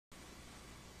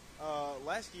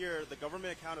last year, the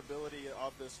Government Accountability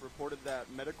Office reported that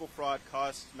medical fraud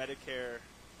costs Medicare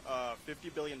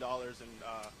 $50 billion in,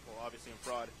 well, obviously in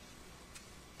fraud.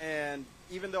 And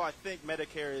even though I think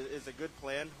Medicare is a good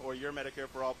plan, or your Medicare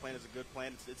for All plan is a good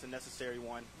plan, it's a necessary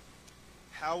one,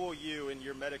 how will you in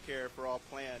your Medicare for All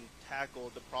plan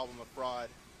tackle the problem of fraud,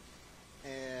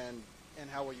 and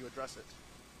how will you address it?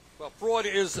 Well, fraud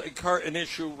is an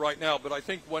issue right now, but I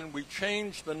think when we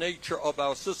change the nature of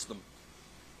our system,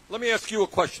 let me ask you a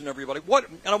question, everybody.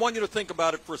 And I want you to think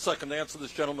about it for a second to answer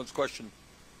this gentleman's question.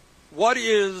 What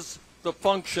is the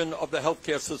function of the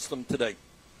healthcare system today?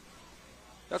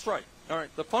 That's right. All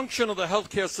right. The function of the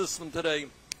healthcare system today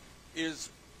is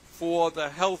for the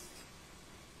health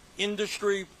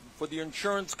industry, for the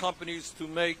insurance companies to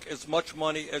make as much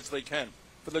money as they can,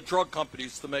 for the drug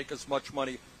companies to make as much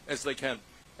money as they can.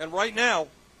 And right now,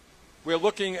 we're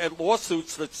looking at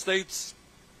lawsuits that states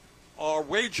are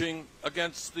waging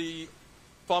against the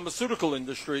pharmaceutical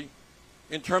industry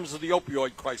in terms of the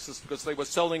opioid crisis because they were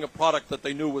selling a product that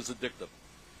they knew was addictive.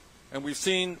 And we've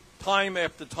seen time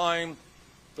after time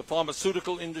the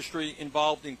pharmaceutical industry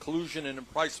involved in collusion and in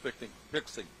price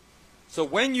fixing. So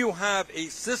when you have a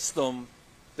system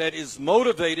that is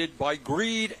motivated by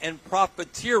greed and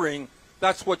profiteering,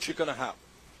 that's what you're going to have.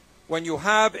 When you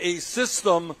have a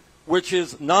system which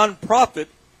is nonprofit,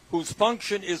 whose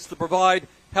function is to provide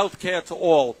health care to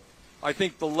all, I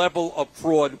think the level of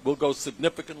fraud will go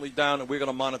significantly down, and we're going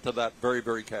to monitor that very,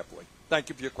 very carefully. Thank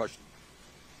you for your question.